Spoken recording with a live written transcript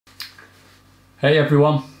Hey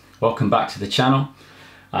everyone, welcome back to the channel.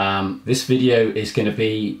 This video is going to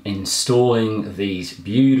be installing these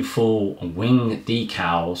beautiful wing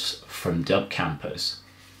decals from Dub campers.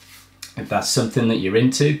 If that's something that you're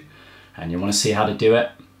into and you want to see how to do it,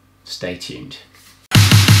 stay tuned.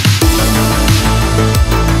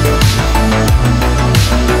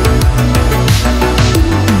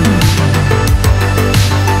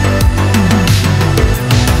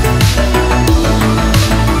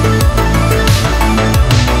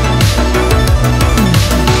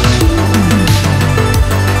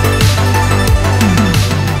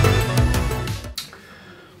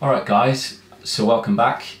 Alright guys, so welcome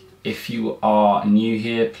back. If you are new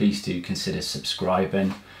here, please do consider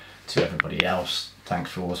subscribing. To everybody else, thanks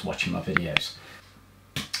for always watching my videos.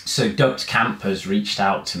 So Dub Campers reached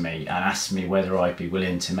out to me and asked me whether I'd be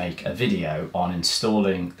willing to make a video on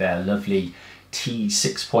installing their lovely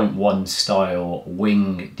T6.1 style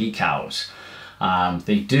wing decals.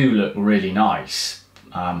 They do look really nice.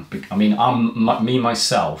 I mean, I'm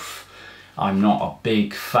not a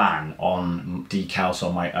big fan on decals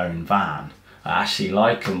on my own van. I actually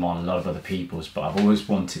like them on a lot of other people's, but I've always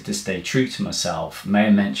wanted to stay true to myself. May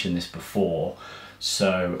have mentioned this before,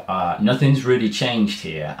 so nothing's really changed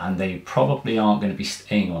here, and they probably aren't going to be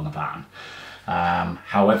staying on the van.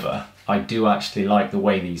 However, I do actually like the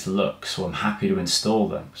way these look, so I'm happy to install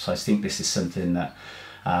them. So I think this is something that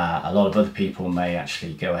a lot of other people may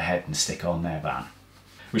actually go ahead and stick on their van.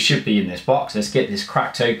 We should be in this box. Let's get this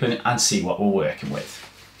cracked open and see what we're working with.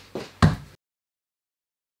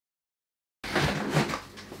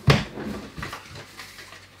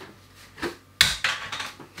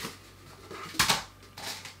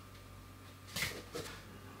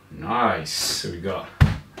 Nice, so we've got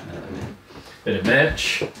a bit of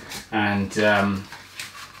merch and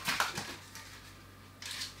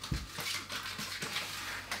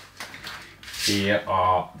here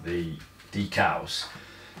are the decals.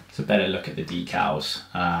 It's a better look at the decals,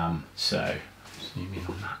 so zoom in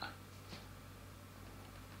on that.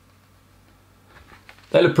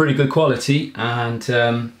 They look pretty good quality,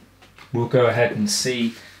 and we'll go ahead and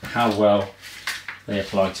see how well they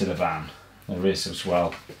apply to the van. There is as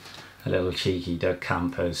well a little cheeky Dub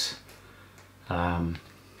Campers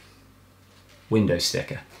window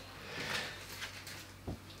sticker.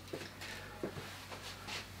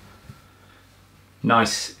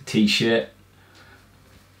 Nice t-shirt.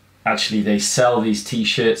 Actually, they sell these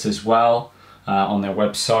t-shirts as well on their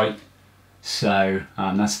website. So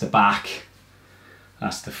that's the back,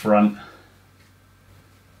 that's the front.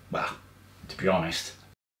 Well, to be honest,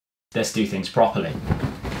 let's do things properly.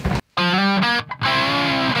 There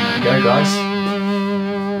we go, guys.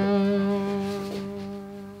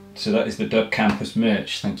 So that is the Dub Campers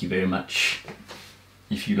merch. Thank you very much.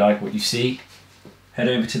 If you like what you see, head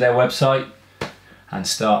over to their website and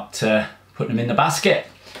start putting them in the basket.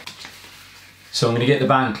 So I'm going to get the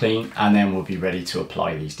van clean and then we'll be ready to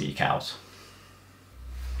apply these decals.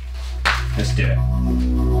 Let's do it.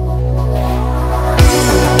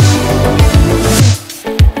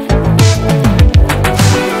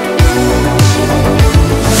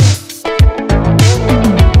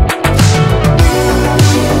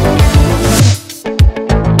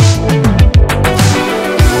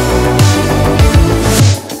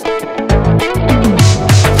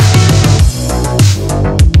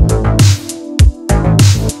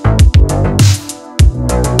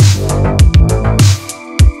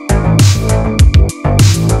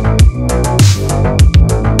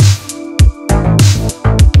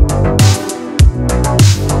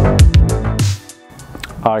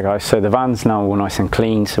 Alright guys, so the van's now all nice and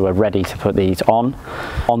clean, so we're ready to put these on.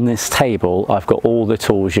 On this table, I've got all the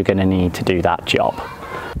tools you're going to need to do that job.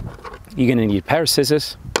 You're going to need a pair of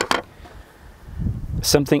scissors,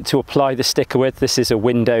 something to apply the sticker with. This is a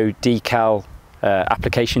window decal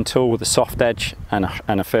application tool with a soft edge and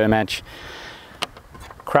a firm edge.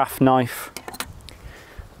 Craft knife,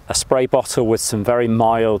 a spray bottle with some very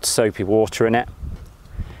mild soapy water in it,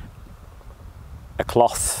 a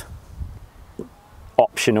cloth,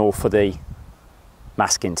 optional for the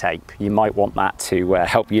masking tape. You might want that to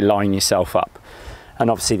help you line yourself up, and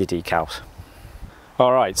obviously the decals.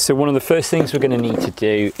 Alright, so one of the first things we're going to need to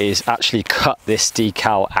do is actually cut this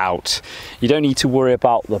decal out. You don't need to worry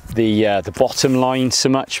about the bottom line so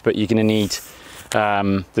much, but you're going to need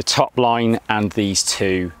the top line and these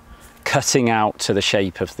two cutting out to the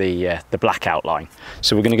shape of the black outline.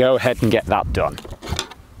 So we're going to go ahead and get that done.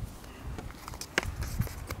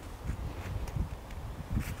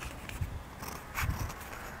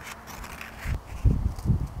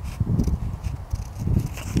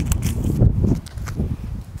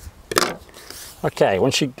 Okay,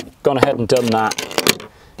 once you've gone ahead and done that,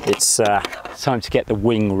 it's time to get the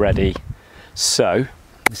wing ready. So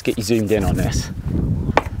let's get you zoomed in on this.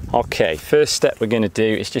 Okay, first step we're going to do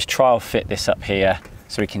is just trial fit this up here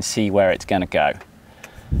so we can see where it's going to go.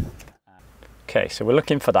 Okay, so we're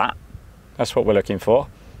looking for that. That's what we're looking for.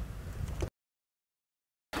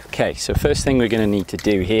 Okay, so first thing we're going to need to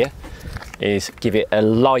do here is give it a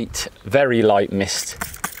light, very light mist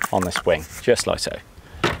on this wing, just like so.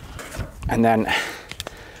 And then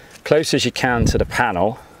close as you can to the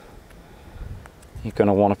panel, you're going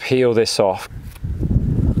to want to peel this off.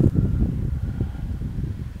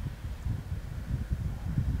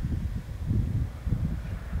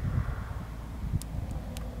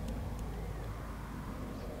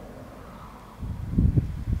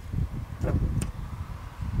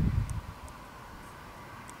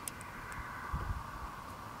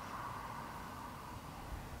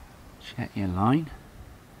 Check your line.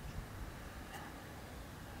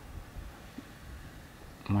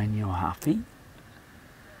 When you're happy,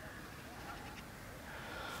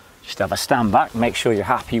 just have a stand back, make sure you're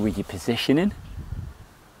happy with your positioning.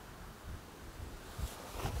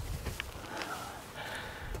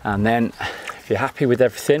 And then if you're happy with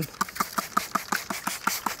everything,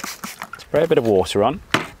 spray a bit of water on,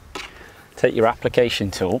 take your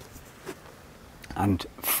application tool, and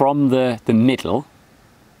from the middle,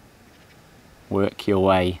 work your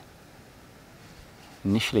way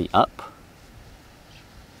initially up.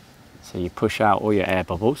 So you push out all your air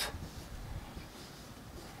bubbles.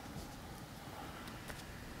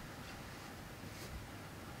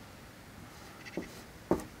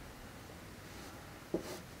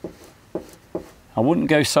 I wouldn't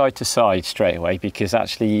go side to side straight away because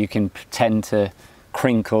actually you can tend to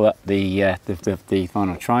crinkle up the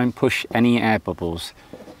funnel. Try and push any air bubbles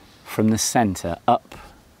from the center up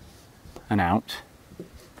and out,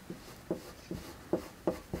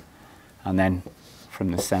 and then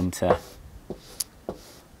from the center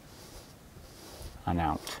and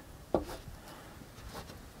out,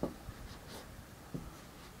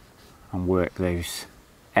 and work those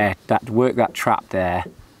air, work that trapped air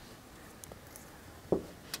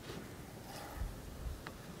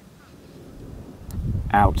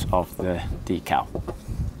out of the decal.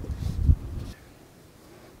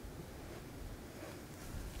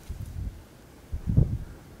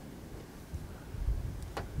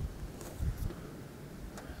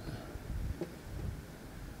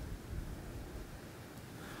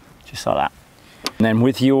 Just like that. And then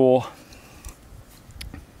with your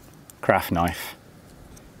craft knife,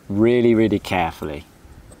 really, really carefully,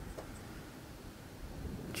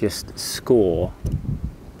 just score.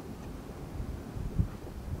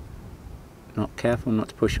 Not careful not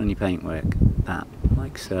to push on your paintwork. That,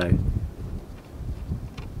 like so.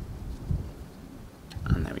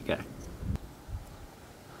 And there we go.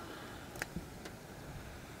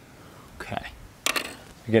 Okay.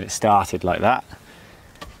 We get it started like that.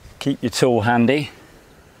 Keep your tool handy,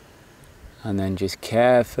 and then just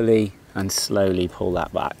carefully and slowly pull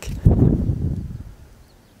that back.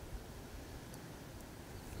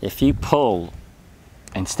 If you pull,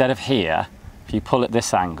 instead of here, if you pull at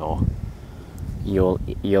this angle, you'll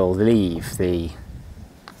leave the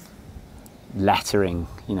lettering,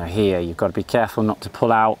 you know, here. You've got to be careful not to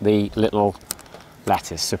pull out the little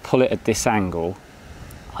letters. So pull it at this angle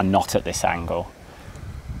and not at this angle.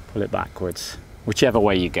 Pull it backwards. Whichever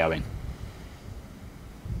way you're going.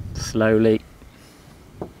 Slowly.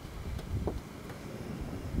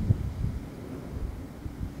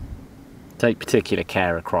 Take particular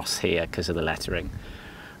care across here because of the lettering.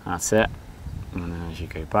 That's it. And then as you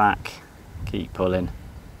go back, keep pulling.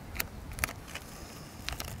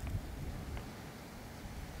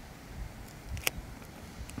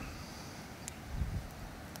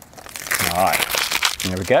 All right,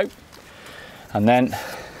 here we go. And then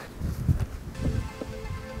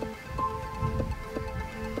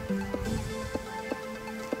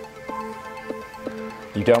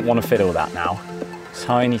you don't want to fiddle that now.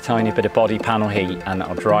 Tiny, tiny bit of body panel heat and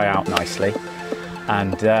that'll dry out nicely.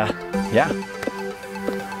 And yeah.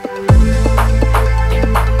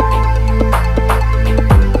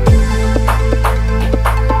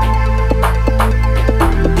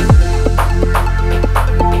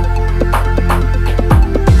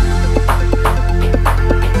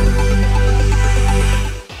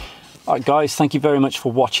 Alright guys, thank you very much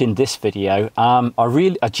for watching this video.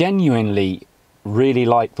 I genuinely really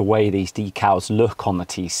like the way these decals look on the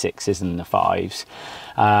T6s and the 5s,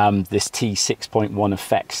 this T6.1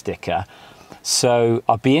 effect sticker. So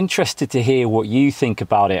I'd be interested to hear what you think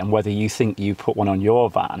about it and whether you think you put one on your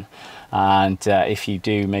van, and if you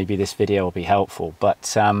do, maybe this video will be helpful.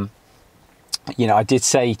 But you know, I did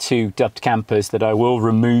say to dubbed campers that I will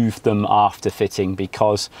remove them after fitting,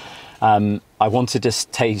 because I wanted to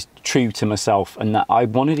stay true to myself, and that I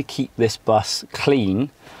wanted to keep this bus clean.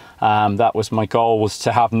 That was my goal, was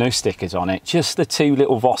to have no stickers on it, just the 2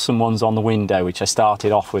 little Vossen ones on the window, which I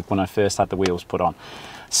started off with when I first had the wheels put on.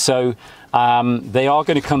 So they are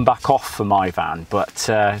going to come back off for my van, but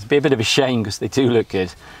it'd be a bit of a shame because they do look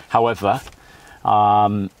good. However,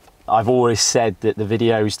 I've always said that the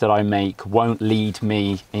videos that I make won't lead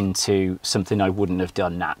me into something I wouldn't have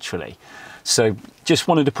done naturally. So just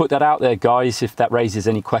wanted to put that out there, guys, if that raises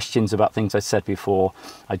any questions about things I said before.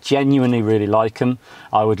 I genuinely really like them.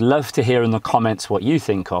 I would love to hear in the comments what you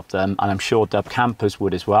think of them, and I'm sure Dub Campers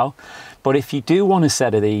would as well. But if you do want a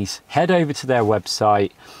set of these, head over to their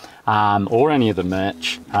website, or any of the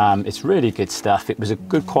merch. It's really good stuff. It was a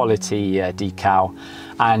good quality decal,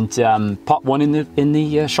 and pop one in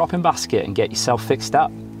the shopping basket and get yourself fixed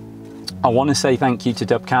up. I want to say thank you to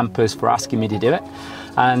Dub Campers for asking me to do it,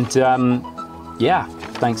 and yeah,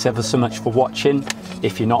 thanks ever so much for watching.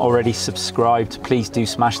 If you're not already subscribed, please do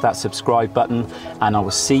smash that subscribe button, and I will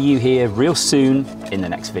see you here real soon in the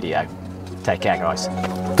next video. Take care,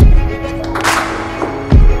 guys.